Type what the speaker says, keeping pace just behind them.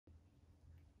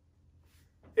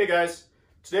Hey guys,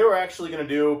 today we're actually going to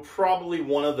do probably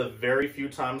one of the very few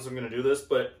times I'm going to do this,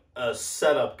 but a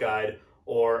setup guide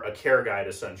or a care guide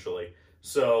essentially.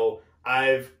 So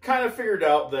I've kind of figured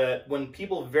out that when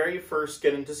people very first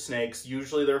get into snakes,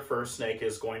 usually their first snake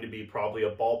is going to be probably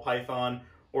a ball python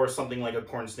or something like a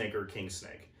corn snake or king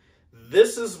snake.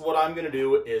 This is what I'm going to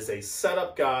do is a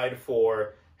setup guide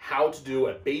for how to do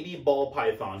a baby ball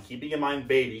python, keeping in mind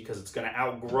baby because it's going to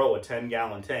outgrow a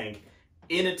 10-gallon tank,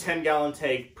 in a 10-gallon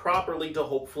tank properly to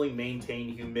hopefully maintain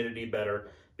humidity better,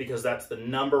 because that's the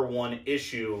 #1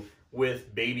 issue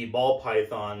with baby ball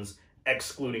pythons,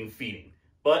 excluding feeding.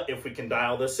 But if we can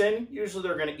dial this in, usually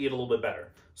they're going to eat a little bit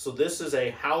better. So this is a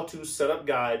how-to setup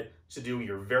guide to do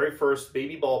your very first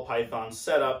baby ball python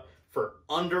setup for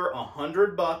under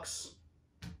 $100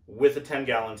 with a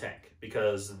 10-gallon tank,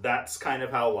 because that's kind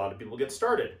of how a lot of people get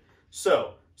started.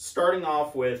 So starting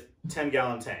off with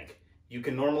 10-gallon tank. You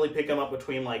can normally pick them up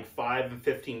between like $5 and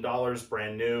 $15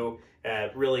 brand new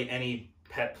at really any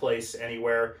pet place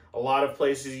anywhere. A lot of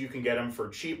places you can get them for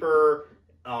cheaper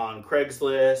on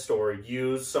Craigslist or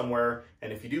used somewhere.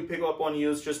 And if you do pick up one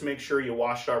used, just make sure you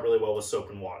wash it out really well with soap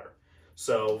and water.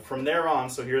 So from there on,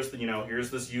 so here's the, here's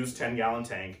this used 10-gallon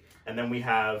tank, and then we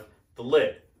have the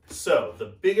lid. So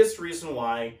the biggest reason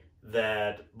why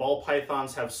that ball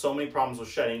pythons have so many problems with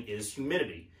shedding is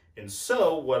humidity. And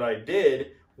so what I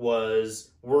did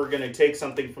was we're going to take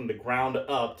something from the ground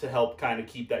up to help kind of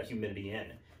keep that humidity in.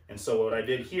 And so what I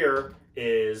did here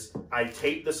is I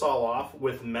taped this all off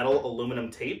with metal aluminum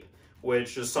tape,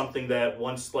 which is something that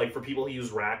once, like for people who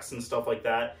use racks and stuff like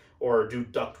that or do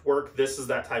duct work, this is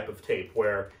that type of tape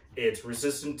where it's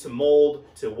resistant to mold,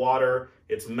 to water,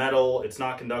 it's metal, it's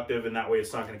not conductive, and that way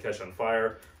it's not going to catch on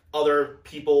fire. Other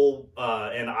people,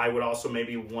 and I would also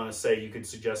maybe want to say you could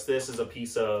suggest this as a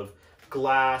piece of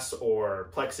glass or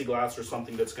plexiglass or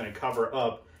something that's going to cover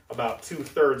up about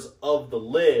 2/3 of the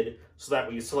lid, so that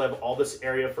way you still have all this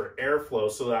area for airflow,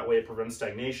 so that way it prevents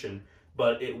stagnation,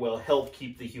 but it will help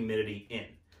keep the humidity in.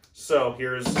 So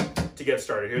here's, to get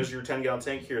started, here's your 10-gallon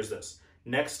tank, here's this.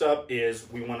 Next up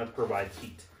is we want to provide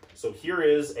heat. So here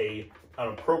is an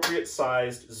appropriate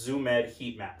sized Zoom Med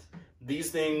heat mat.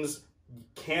 These things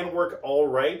can work all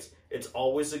right. It's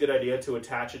always a good idea to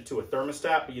attach it to a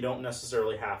thermostat, but you don't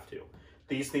necessarily have to.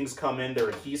 These things come in, they're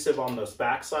adhesive on this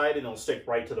backside, and it'll stick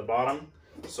right to the bottom.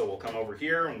 So we'll come over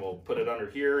here and we'll put it under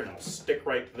here and it'll stick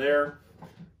right there.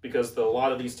 Because a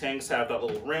lot of these tanks have that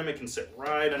little rim, it can sit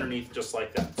right underneath just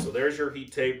like that. So there's your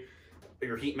heat tape,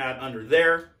 your heat mat under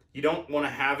there. You don't want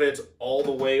to have it all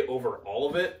the way over all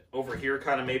of it. Over here,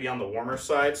 kind of maybe on the warmer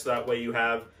side, so that way you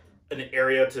have an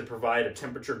area to provide a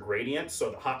temperature gradient.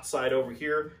 So the hot side over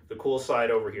here, the cool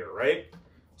side over here, right?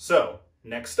 So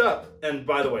next up, and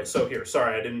by the way, so here,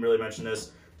 sorry, I didn't really mention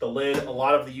this. The lid, a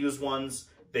lot of the used ones,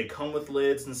 they come with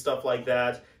lids and stuff like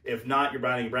that. If not, you're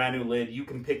buying a brand new lid, you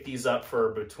can pick these up for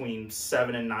between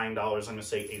 $7 and $9. I'm gonna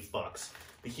say $8.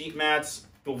 The heat mats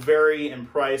will vary in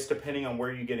price depending on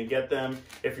where you're gonna get them.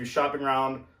 If you're shopping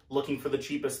around looking for the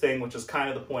cheapest thing, which is kind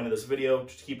of the point of this video,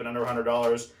 to keep it under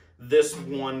 $100, this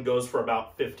one goes for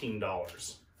about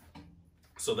 $15.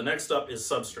 So the next up is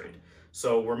substrate.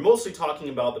 So we're mostly talking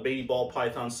about the baby ball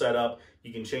python setup.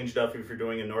 You can change it up if you're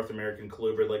doing a North American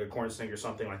colubrid like a corn snake or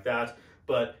something like that.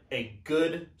 But a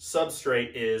good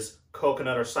substrate is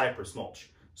coconut or cypress mulch.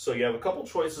 So you have a couple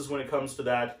choices when it comes to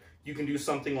that. You can do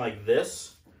something like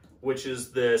this, which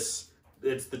is this,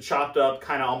 it's the chopped up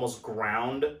kind of almost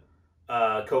ground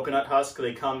coconut husk.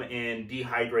 They come in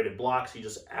dehydrated blocks. You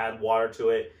just add water to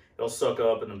it. It'll soak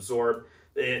up and absorb.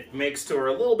 It makes to her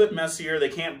a little bit messier. They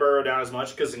can't burrow down as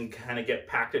much because it can kind of get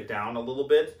packed down a little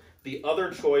bit. The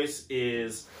other choice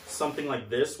is something like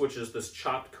this, which is this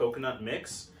chopped coconut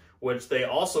mix, which they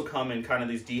also come in kind of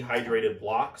these dehydrated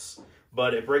blocks,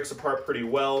 but it breaks apart pretty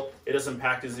well. It doesn't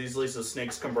pack as easily, so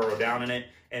snakes can burrow down in it.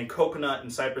 And coconut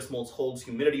and cypress mulch holds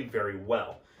humidity very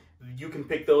well. You can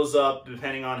pick those up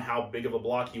depending on how big of a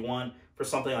block you want. For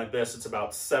something like this, it's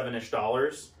about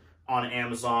 $7-ish on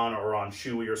Amazon or on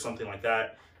Chewy or something like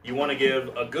that. You want to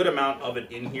give a good amount of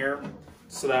it in here,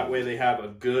 so that way they have a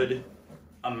good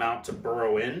amount to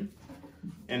burrow in.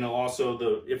 And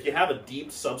also, if you have a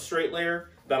deep substrate layer,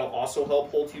 that'll also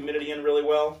help hold humidity in really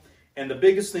well. And the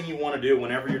biggest thing you want to do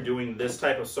whenever you're doing this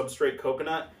type of substrate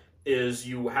coconut is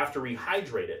you have to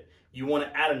rehydrate it. You want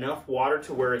to add enough water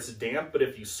to where it's damp, but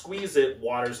if you squeeze it,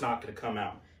 water's not going to come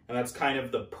out. And that's kind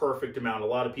of the perfect amount. A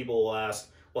lot of people will ask,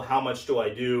 well, how much do I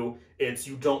do? It's,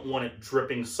 you don't want it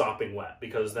dripping, sopping wet,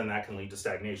 because then that can lead to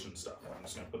stagnation and stuff. I'm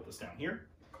just going to put this down here.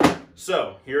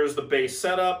 So here's the base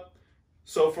setup.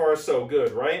 So far, so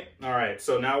good, right? All right,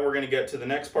 so now we're going to get to the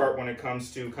next part when it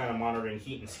comes to kind of monitoring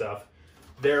heat and stuff.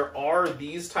 There are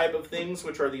these type of things,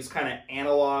 which are these kind of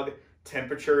analog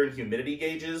temperature and humidity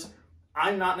gauges.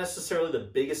 I'm not necessarily the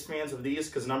biggest fans of these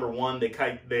because number one,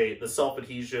 the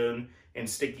self-adhesion and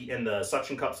sticky and the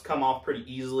suction cups come off pretty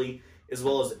easily, as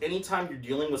well as anytime you're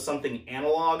dealing with something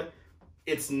analog,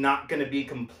 it's not going to be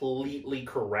completely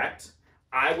correct.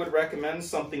 I would recommend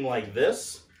something like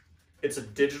this. It's a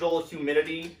digital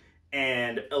humidity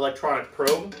and electronic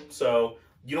probe, so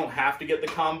you don't have to get the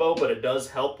combo, but it does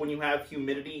help when you have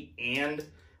humidity and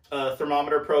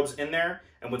thermometer probes in there.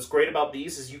 And what's great about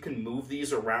these is you can move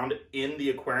these around in the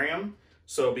aquarium.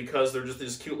 So because they're just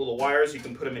these cute little wires, you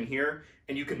can put them in here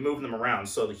and you can move them around.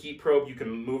 So the heat probe, you can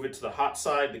move it to the hot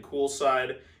side, the cool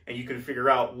side, and you can figure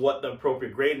out what the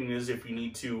appropriate grading is if you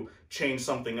need to change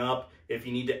something up, if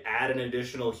you need to add an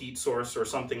additional heat source or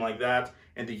something like that.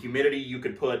 And the humidity you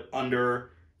could put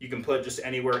under, you can put just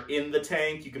anywhere in the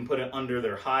tank. You can put it under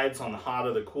their hides on the hot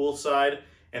or the cool side.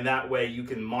 And that way you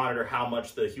can monitor how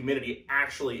much the humidity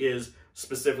actually is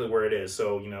specifically where it is.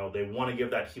 So, you know, they want to give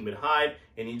that humid hide.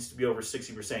 It needs to be over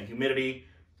 60% humidity.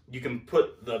 You can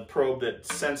put the probe that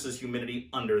senses humidity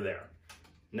under there.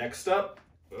 Next up,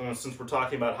 since we're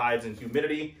talking about hides and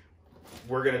humidity,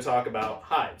 we're going to talk about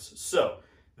hides. So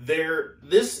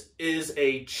this is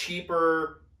a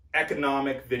cheaper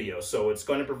economic video, so it's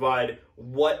going to provide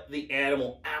what the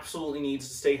animal absolutely needs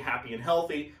to stay happy and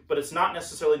healthy, but it's not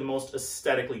necessarily the most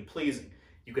aesthetically pleasing.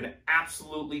 You can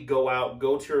absolutely go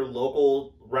to your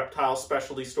local reptile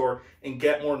specialty store and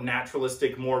get more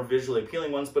naturalistic, more visually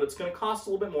appealing ones, but it's going to cost a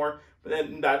little bit more. But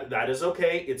then that is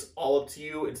okay. It's all up to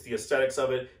you. It's the aesthetics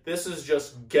of it. This is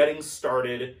just getting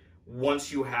started.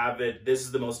 Once you have it, this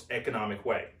is the most economic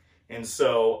way. And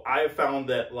so I have found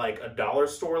that like a dollar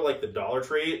store like the Dollar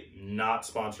Tree, not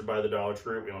sponsored by the Dollar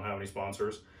Tree, we don't have any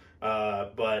sponsors,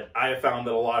 but I have found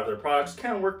that a lot of their products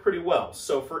can work pretty well.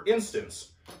 So for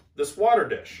instance, this water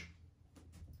dish,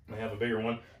 I have a bigger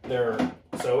one there.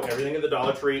 So everything at the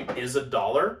Dollar Tree is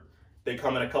 $1. They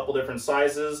come in a couple different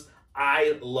sizes.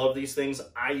 I love these things.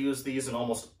 I use these in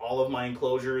almost all of my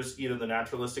enclosures, either the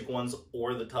naturalistic ones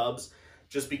or the tubs,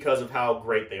 just because of how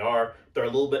great they are. They're a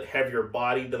little bit heavier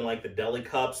bodied than like the deli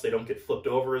cups. They don't get flipped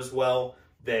over as well.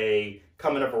 They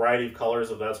come in a variety of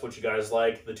colors if that's what you guys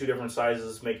like. The two different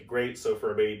sizes make it great. So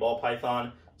for a baby ball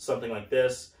python, something like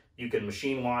this, you can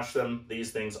machine wash them.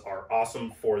 These things are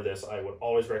awesome for this. I would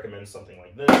always recommend something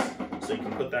like this. So you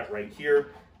can put that right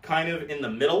here, kind of in the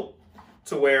middle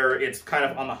to where it's kind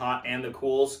of on the hot and the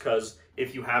cools, because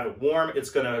if you have it warm, it's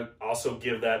going to also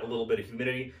give that a little bit of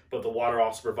humidity, but the water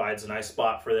also provides a nice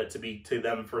spot for that to be to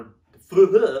them for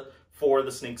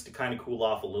the snakes to kind of cool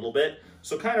off a little bit.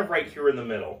 So kind of right here in the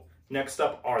middle. Next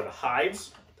up are the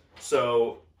hides.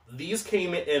 So these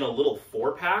came in a little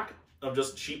 4-pack of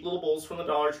just cheap little bowls from the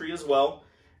Dollar Tree as well.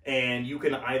 And you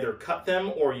can either cut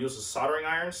them or use a soldering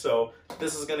iron. So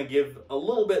this is going to give a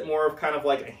little bit more of kind of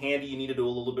like a handy, you need to do a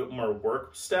little bit more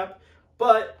work step.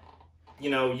 But, you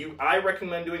know, I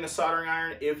recommend doing a soldering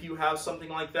iron if you have something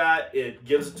like that. It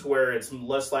gives it to where it's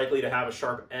less likely to have a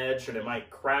sharp edge and it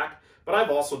might crack. But I've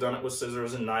also done it with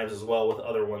scissors and knives as well with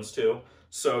other ones too.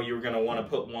 So you're going to want to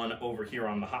put one over here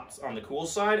on the cool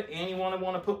side, and you want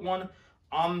to put one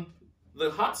on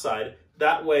the hot side.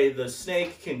 That way the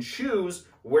snake can choose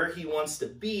where he wants to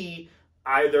be,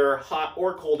 either hot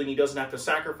or cold, and he doesn't have to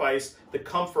sacrifice the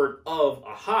comfort of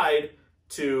a hide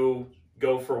to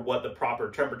go for what the proper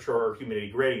temperature or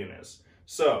humidity gradient is.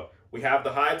 So we have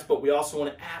the hides, but we also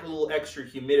want to add a little extra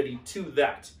humidity to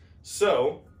that.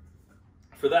 So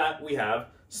for that, we have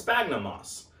sphagnum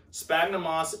moss. Sphagnum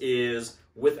moss is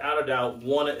without a doubt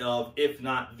one of, if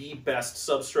not the best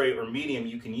substrate or medium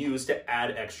you can use to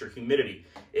add extra humidity.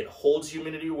 It holds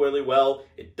humidity really well.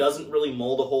 It doesn't really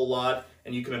mold a whole lot,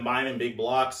 and you can buy them in big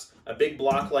blocks. A big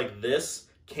block like this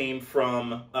came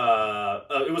from,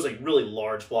 it was a really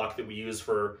large block that we use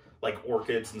for like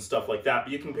orchids and stuff like that,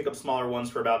 but you can pick up smaller ones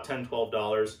for about $10,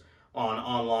 $12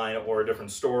 online or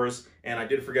different stores. And I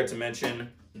did forget to mention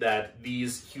that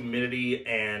these humidity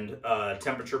and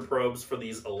temperature probes for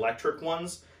these electric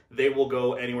ones, they will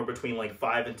go anywhere between like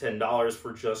 $5 and $10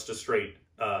 for just a straight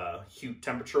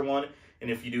temperature one. And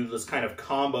if you do this kind of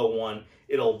combo one,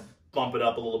 it'll bump it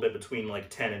up a little bit between like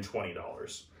 $10 and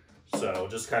 $20. So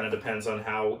just kind of depends on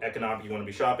how economic you want to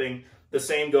be shopping. The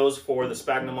same goes for the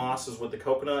sphagnum moss as with the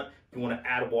coconut. You want to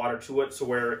add water to it so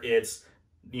where it's,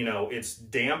 you know, it's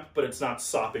damp, but it's not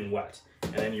sopping wet.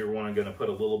 And then you're going to put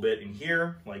a little bit in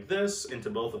here like this into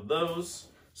both of those.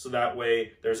 So that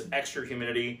way there's extra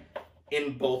humidity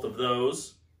in both of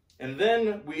those. And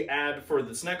then we add for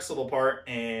this next little part,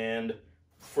 and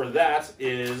for that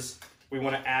is we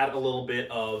want to add a little bit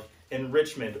of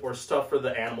enrichment, or stuff for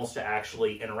the animals to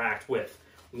actually interact with.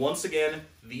 Once again,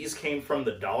 these came from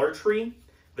the Dollar Tree.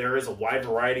 There is a wide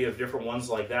variety of different ones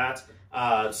like that.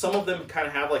 Some of them kind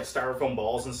of have like styrofoam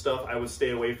balls and stuff. I would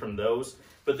stay away from those.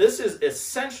 But this is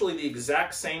essentially the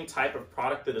exact same type of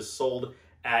product that is sold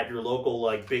at your local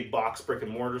like big box brick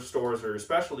and mortar stores or your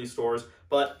specialty stores,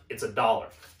 but it's $1.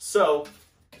 So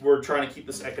we're trying to keep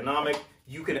this economic.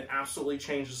 You can absolutely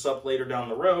change this up later down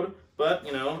the road, but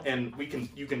you know, and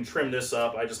you can trim this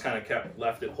up. I just kind of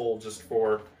left it whole just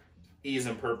for ease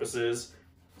and purposes.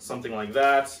 Something like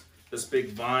that. This big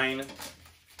vine,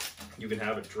 you can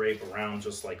have it drape around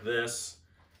just like this,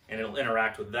 and it'll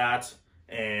interact with that.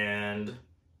 And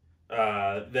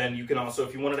then you can also,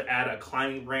 if you wanted to add a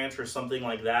climbing branch or something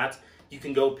like that, you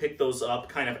can go pick those up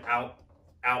kind of out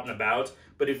and about.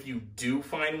 But if you do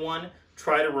find one,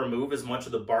 try to remove as much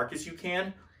of the bark as you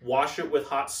can, wash it with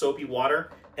hot soapy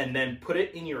water, and then put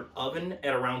it in your oven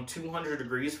at around 200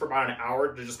 degrees for about an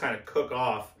hour to just kind of cook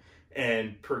off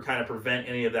and kind of prevent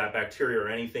any of that bacteria or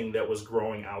anything that was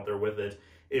growing out there with it.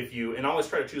 And always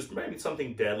try to choose maybe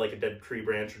something dead, like a dead tree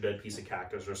branch or dead piece of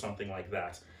cactus or something like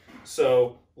that.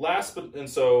 So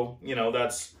you know,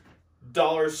 that's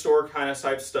dollar store kind of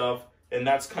type stuff, and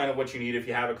that's kind of what you need if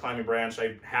you have a climbing branch.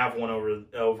 I have one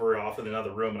over off in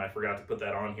another room, and I forgot to put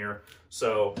that on here.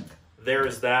 So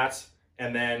there's that,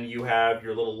 and then you have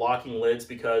your little locking lids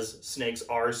because snakes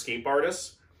are escape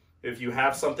artists. If you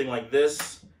have something like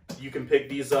this, you can pick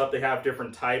these up. They have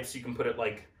different types. You can put it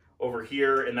like over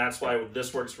here, and that's why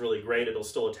this works really great. It'll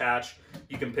still attach.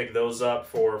 You can pick those up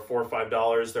for $4 or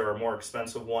 $5. There are more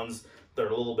expensive ones that are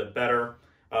a little bit better,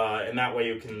 and that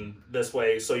way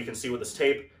so you can see with this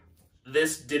tape.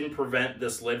 This didn't prevent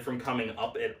this lid from coming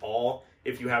up at all.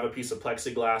 If you have a piece of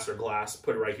plexiglass or glass,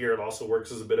 put it right here. It also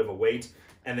works as a bit of a weight.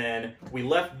 And then we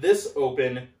left this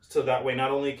open so that way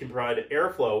not only it can provide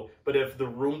airflow, but if the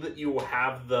room that you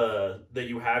have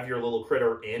your little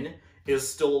critter in is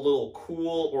still a little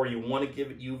cool, or you want to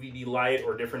give it UVB light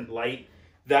or different light,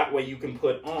 that way you can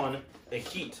put on a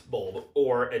heat bulb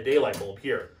or a daylight bulb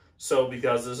here. So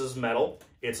because this is metal,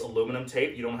 it's aluminum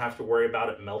tape, you don't have to worry about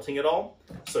it melting at all.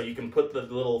 So you can put the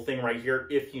little thing right here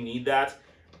if you need that.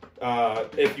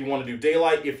 If you want to do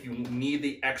daylight, if you need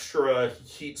the extra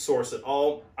heat source at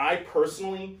all, I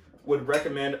personally would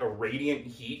recommend a radiant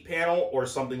heat panel or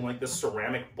something like this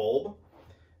ceramic bulb.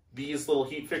 These little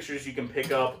heat fixtures you can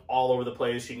pick up all over the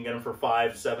place. You can get them for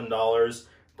 $5, $7.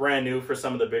 Brand new for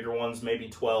some of the bigger ones, maybe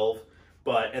 $12.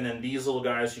 And then these little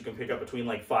guys you can pick up between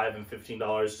like $5 and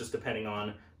 $15, just depending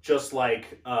on, just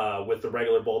like with the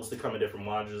regular bulbs that come in different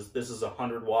wattages. This is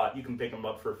 100 watt. You can pick them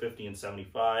up for $50 and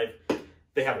 $75.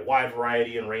 They have a wide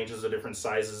variety and ranges of different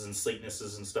sizes and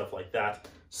sleeknesses and stuff like that.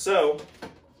 So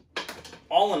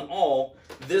all in all,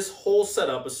 this whole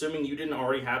setup, assuming you didn't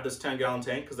already have this 10-gallon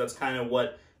tank, because that's kind of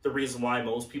what the reason why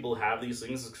most people have these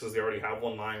things is because they already have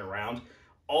one lying around.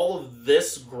 All of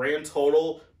this grand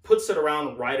total puts it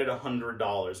around right at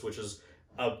 $100, which is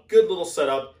a good little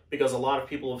setup because a lot of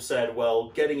people have said,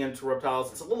 well, getting into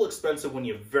reptiles, it's a little expensive when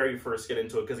you very first get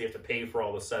into it because you have to pay for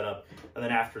all the setup. And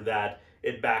then after that,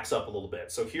 it backs up a little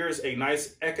bit. So here's a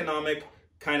nice economic,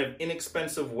 kind of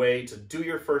inexpensive way to do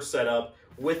your first setup.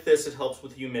 With this, it helps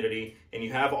with humidity, and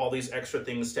you have all these extra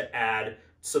things to add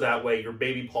so that way your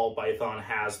baby ball python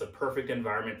has the perfect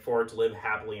environment for it to live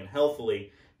happily and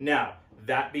healthily. Now,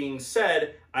 that being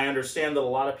said, I understand that a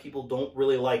lot of people don't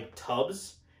really like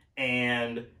tubs,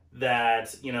 and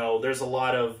that, you know, there's a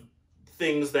lot of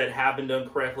things that have been done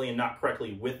correctly and not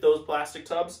correctly with those plastic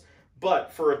tubs.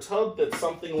 But for a tub that's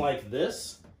something like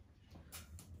this,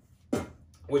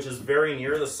 which is very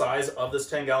near the size of this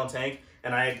 10-gallon tank,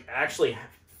 and I actually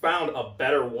found a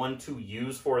better one to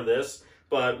use for this,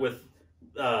 but with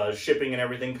shipping and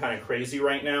everything kind of crazy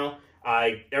right now,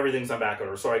 everything's on back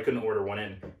order, so I couldn't order one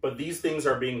in. But these things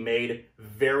are being made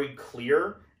very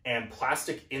clear, and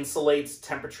plastic insulates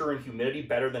temperature and humidity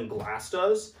better than glass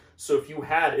does. So if you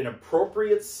had an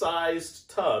appropriate sized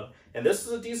tub, and this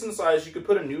is a decent size, you could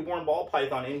put a newborn ball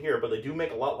python in here, but they do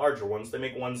make a lot larger ones. They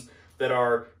make ones that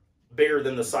are bigger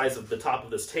than the size of the top of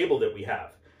this table that we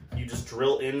have. You just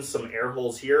drill in some air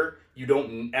holes here. You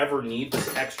don't ever need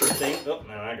this extra thing. Oh,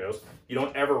 there that goes. You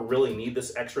don't ever really need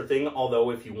this extra thing,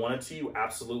 although if you wanted to, you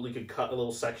absolutely could cut a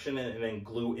little section and then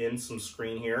glue in some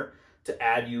screen here to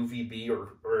add UVB,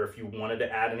 or if you wanted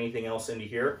to add anything else into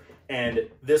here. And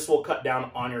this will cut down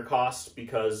on your costs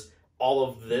because all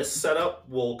of this setup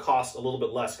will cost a little bit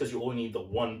less because you only need the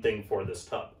one thing for this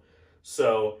tub.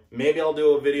 So maybe I'll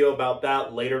do a video about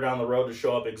that later down the road to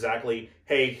show up exactly,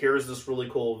 hey, here's this really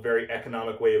cool, very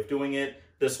economic way of doing it.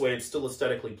 This way it's still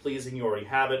aesthetically pleasing, you already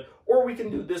have it. Or we can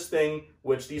do this thing,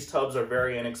 which these tubs are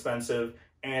very inexpensive,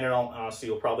 and in all honesty,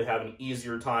 you'll probably have an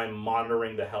easier time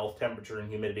monitoring the health, temperature, and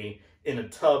humidity in a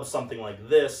tub, something like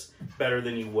this, better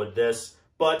than you would this.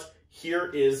 But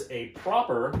here is a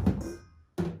proper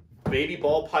baby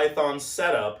ball python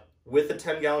setup with a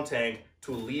 10-gallon tank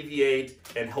to alleviate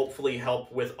and hopefully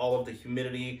help with all of the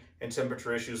humidity and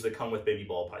temperature issues that come with baby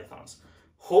ball pythons.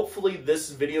 Hopefully this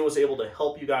video was able to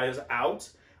help you guys out.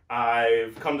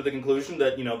 I've come to the conclusion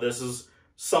that, you know, this is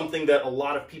something that a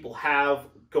lot of people have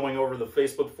going over the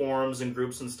Facebook forums and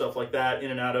groups and stuff like that, in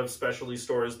and out of specialty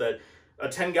stores, that a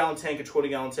 10-gallon tank, a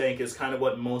 20-gallon tank is kind of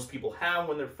what most people have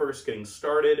when they're first getting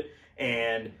started.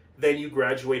 And then you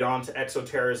graduate on to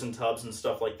exoterras and tubs and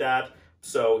stuff like that.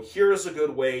 So here's a good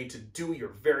way to do your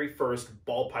very first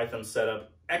ball python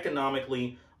setup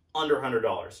economically under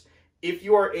 $100. If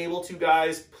you are able to,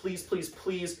 guys, please, please,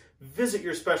 please visit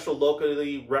your special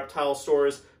locally reptile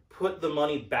stores. Put the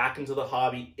money back into the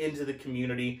hobby, into the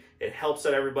community. It helps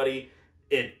out everybody.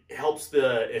 It helps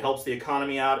the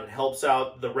economy out. It helps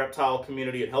out the reptile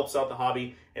community. It helps out the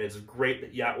hobby. And it's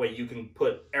great that way you can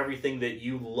put everything that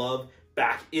you love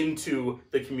back into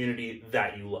the community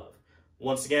that you love.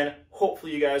 Once again,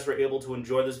 hopefully you guys were able to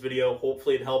enjoy this video.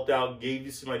 Hopefully it helped out, gave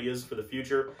you some ideas for the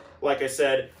future. Like I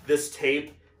said, this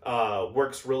tape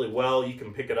works really well. You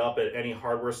can pick it up at any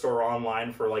hardware store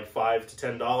online for like $5 to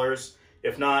 $10.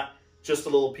 If not, just a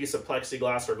little piece of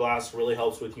plexiglass or glass really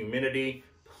helps with humidity.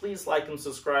 Please like and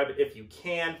subscribe if you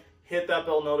can. Hit that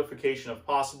bell notification if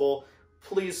possible.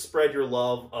 Please spread your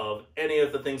love of any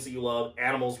of the things that you love,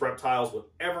 animals, reptiles,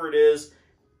 whatever it is.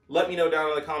 Let me know down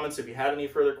in the comments if you had any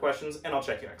further questions, and I'll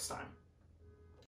check you next time.